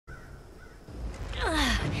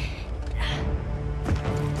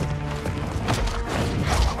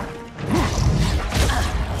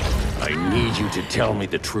to tell me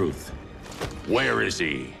the truth. Where is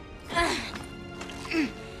he?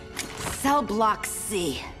 Cell block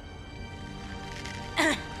C.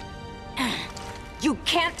 You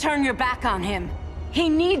can't turn your back on him. He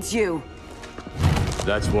needs you.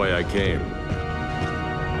 That's why I came.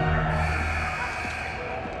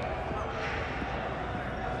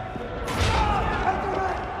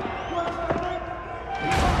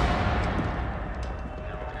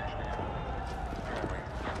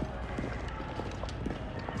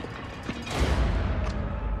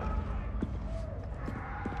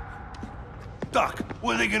 Doc,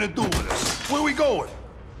 what are they gonna do with us? Where we going?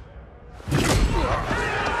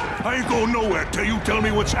 I ain't going nowhere till you tell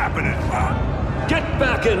me what's happening. Get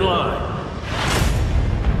back in line!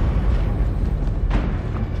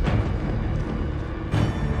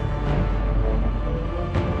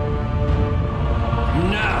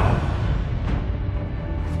 Now!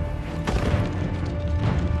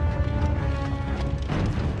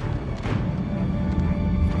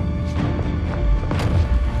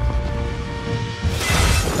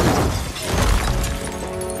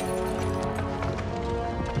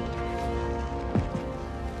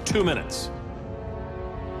 2 minutes.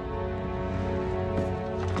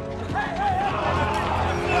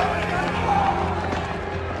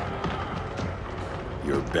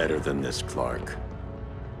 You're better than this, Clark.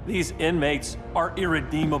 These inmates are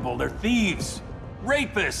irredeemable. They're thieves,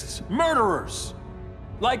 rapists, murderers.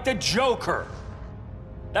 Like the Joker.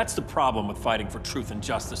 That's the problem with fighting for truth and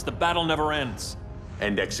justice. The battle never ends.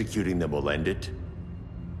 And executing them will end it?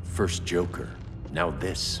 First Joker, now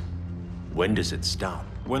this. When does it stop?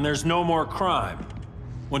 When there's no more crime.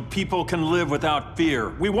 When people can live without fear.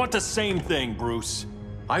 We want the same thing, Bruce.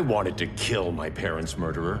 I wanted to kill my parents'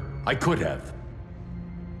 murderer. I could have.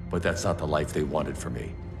 But that's not the life they wanted for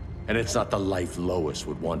me. And it's not the life Lois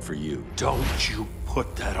would want for you. Don't you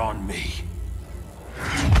put that on me.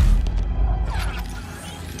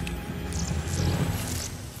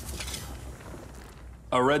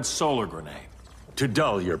 A red solar grenade. To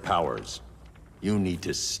dull your powers, you need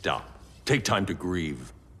to stop. Take time to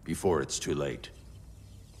grieve before it's too late.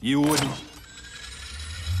 You wouldn't...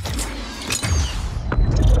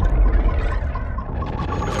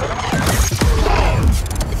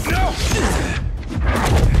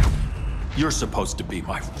 You're supposed to be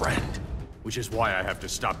my friend. Which is why I have to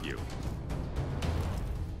stop you.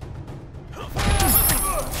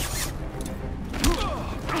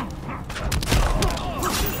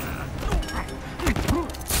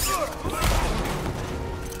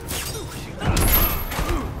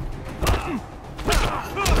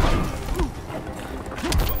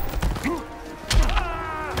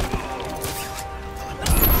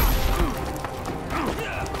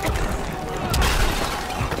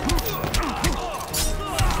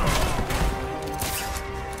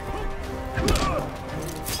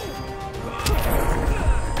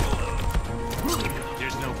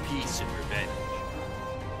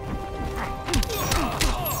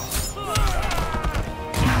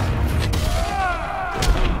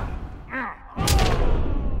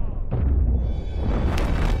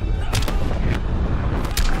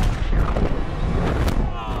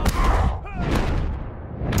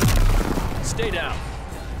 Stay down.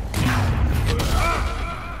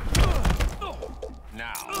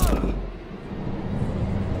 Now.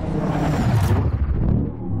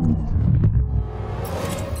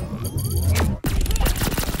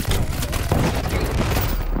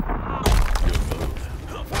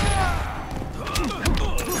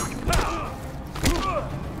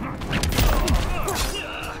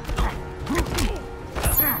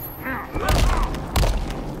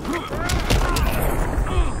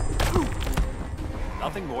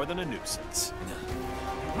 Nothing more than a nuisance.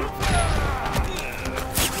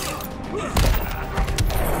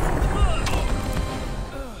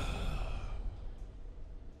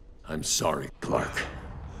 I'm sorry, Clark.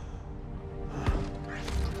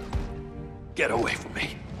 Get away from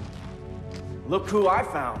me. Look who I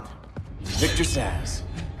found. Victor Zsasz.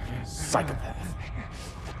 Psychopath.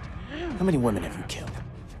 How many women have you killed?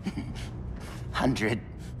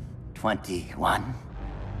 121.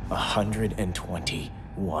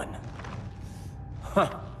 121. Huh.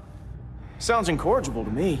 Sounds incorrigible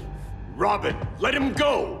to me. Robin, let him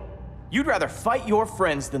go! You'd rather fight your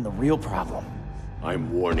friends than the real problem.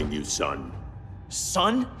 I'm warning you, son.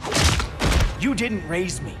 Son? You didn't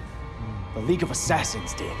raise me. The League of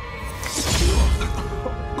Assassins did.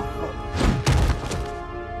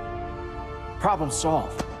 Problem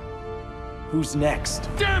solved. Who's next?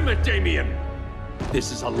 Damn it, Damien!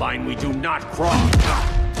 This is a line we do not cross.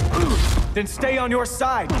 Then stay on your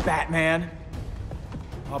side, Batman.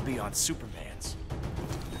 I'll be on Superman's.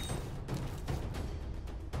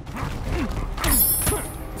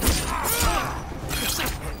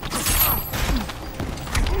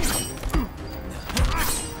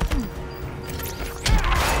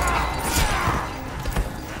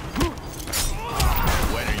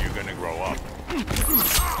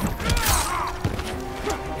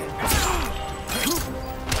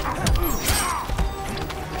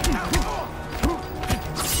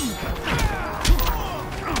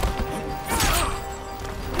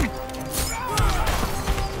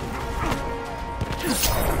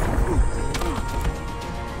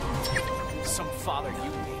 Some father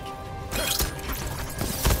you make.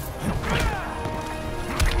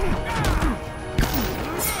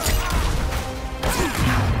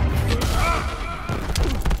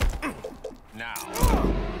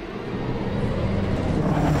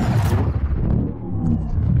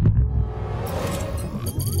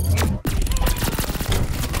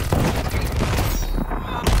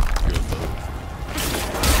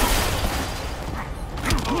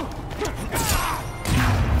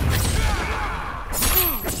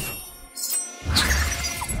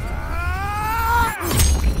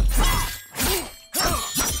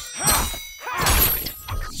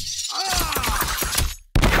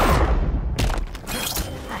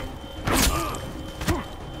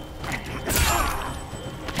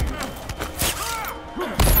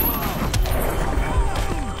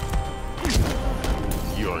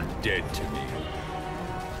 You're dead to me.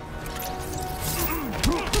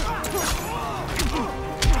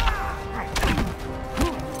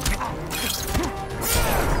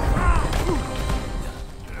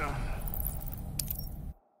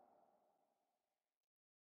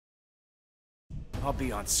 I'll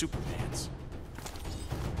be on Superman's.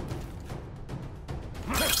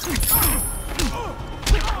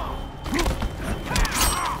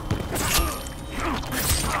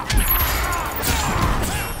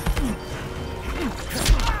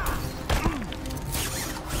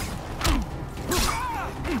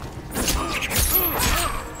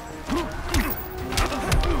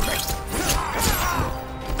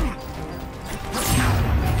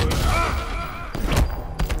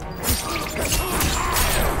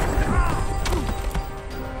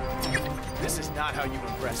 This is not how you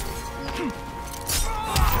impress me.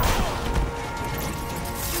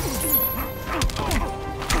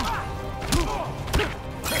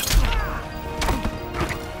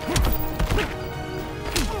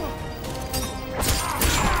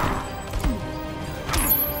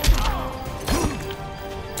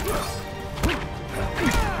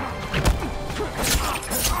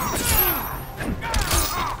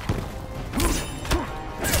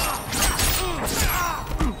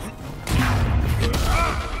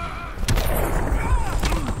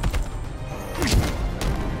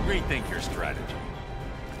 Rethink your strategy.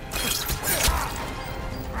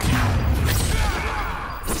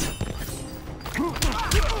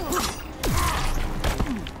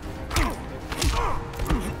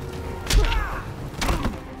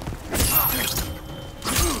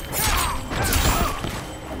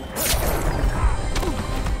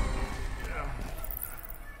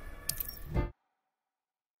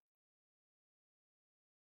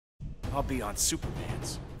 I'll be on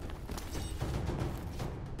Superman's.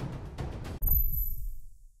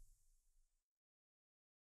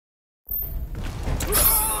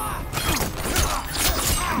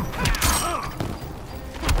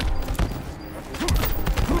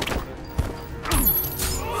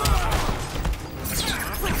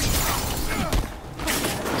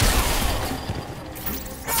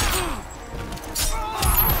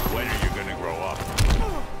 When are you gonna grow up?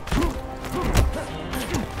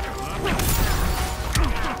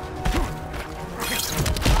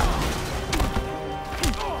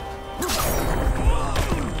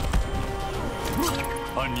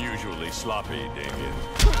 Unusually sloppy, Damien.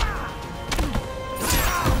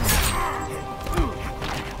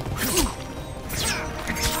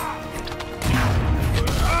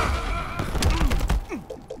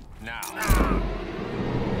 Now.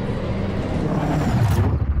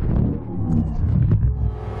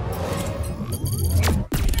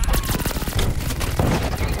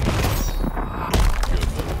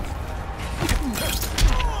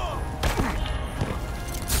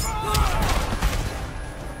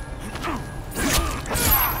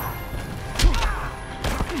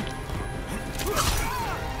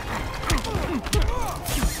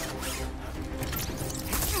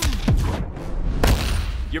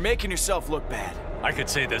 You're making yourself look bad. I could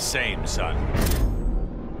say the same, son.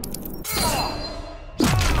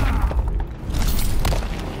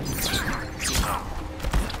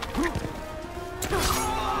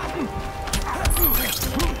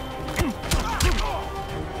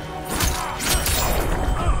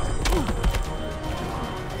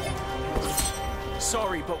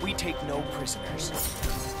 Sorry, but we take no prisoners.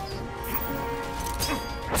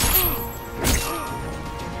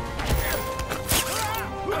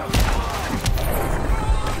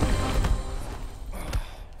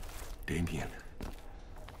 Damien.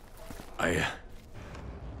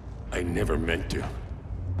 I never meant to.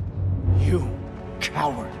 You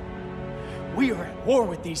coward. We are at war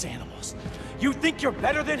with these animals. You think you're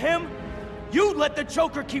better than him? You let the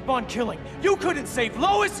Joker keep on killing. You couldn't save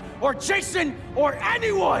Lois or Jason or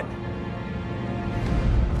anyone!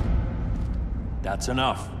 That's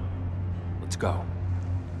enough. Let's go.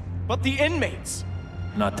 But the inmates!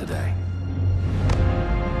 Not today.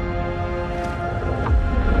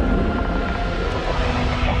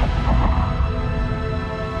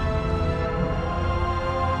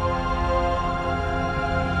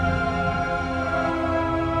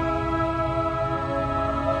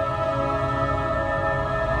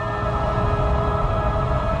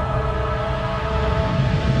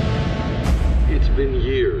 It's been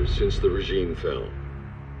years since the regime fell.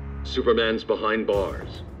 Superman's behind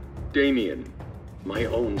bars. Damian, my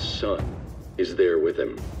own son, is there with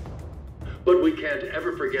him. But we can't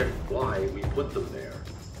ever forget why we put them there.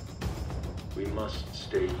 We must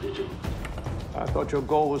stay vigilant. I thought your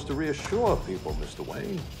goal was to reassure people, Mr.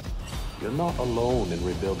 Wayne. You're not alone in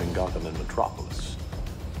rebuilding Gotham and Metropolis.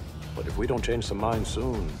 But if we don't change some minds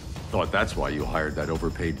soon... Thought that's why you hired that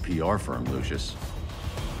overpaid PR firm, Lucius.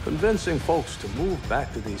 Convincing folks to move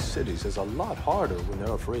back to these cities is a lot harder when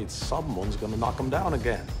they're afraid someone's gonna knock them down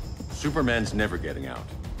again. Superman's never getting out.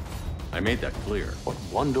 I made that clear. But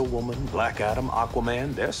Wonder Woman, Black Adam,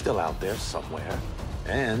 Aquaman, they're still out there somewhere.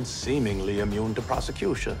 And seemingly immune to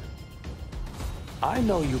prosecution. I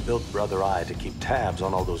know you built Brother Eye to keep tabs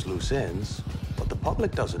on all those loose ends, but the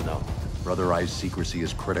public doesn't know. Brother Eye's secrecy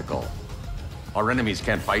is critical. Our enemies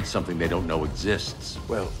can't fight something they don't know exists.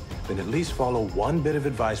 Well, then at least follow one bit of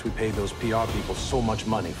advice we paid those PR people so much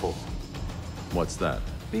money for. What's that?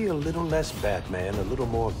 Be a little less Batman, a little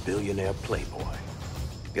more billionaire playboy.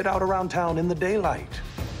 Get out around town in the daylight.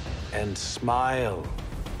 And smile.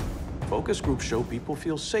 Focus groups show people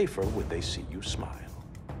feel safer when they see you smile.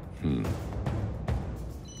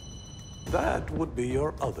 That would be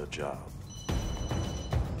your other job.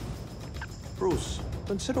 Bruce,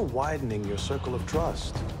 consider widening your circle of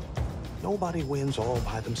trust. Nobody wins all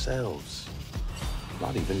by themselves.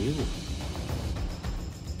 Not even you.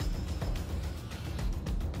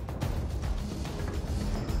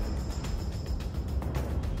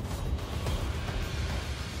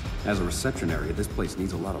 As a reception area, this place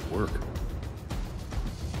needs a lot of work.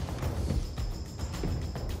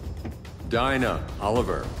 Dinah,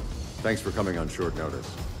 Oliver, thanks for coming on short notice.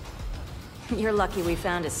 You're lucky we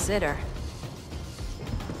found a sitter.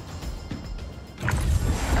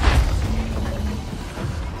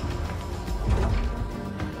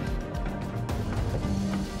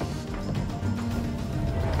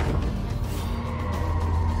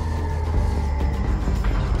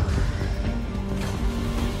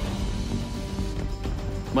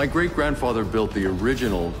 My great-grandfather built the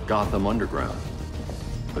original Gotham Underground.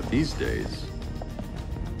 But these days,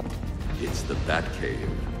 it's the Batcave.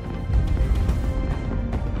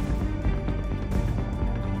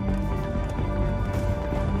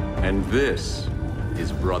 And this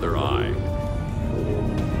is Brother Eye.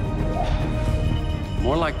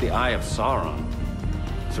 More like the Eye of Sauron.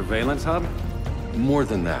 Surveillance hub? More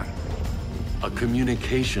than that. A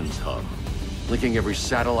communications hub, linking every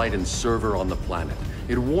satellite and server on the planet.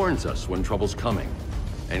 It warns us when trouble's coming,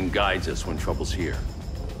 and guides us when trouble's here.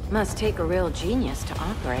 Must take a real genius to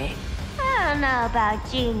operate. I don't know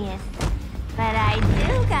about genius, but I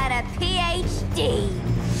do got a PhD.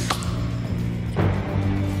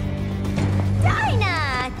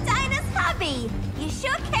 Dinah's hubby. You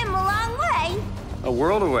sure came a long way. A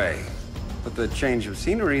world away. But the change of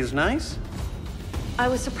scenery is nice. I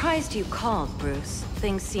was surprised you called, Bruce.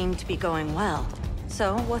 Things seem to be going well.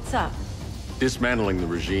 So, what's up? Dismantling the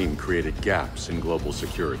regime created gaps in global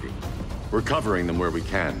security. We're covering them where we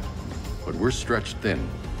can, but we're stretched thin,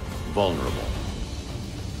 vulnerable.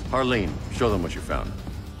 Harleen, show them what you found.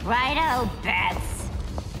 Righto, Bets.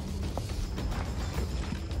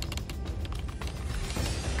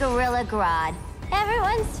 Gorilla Grodd.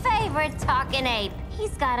 Everyone's favorite talking ape.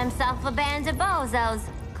 He's got himself a band of bozos.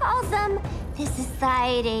 Calls them the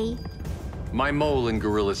Society. My mole in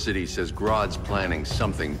Gorilla City says Grodd's planning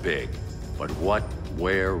something big. But what,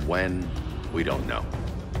 where, when, we don't know.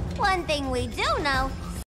 One thing we do know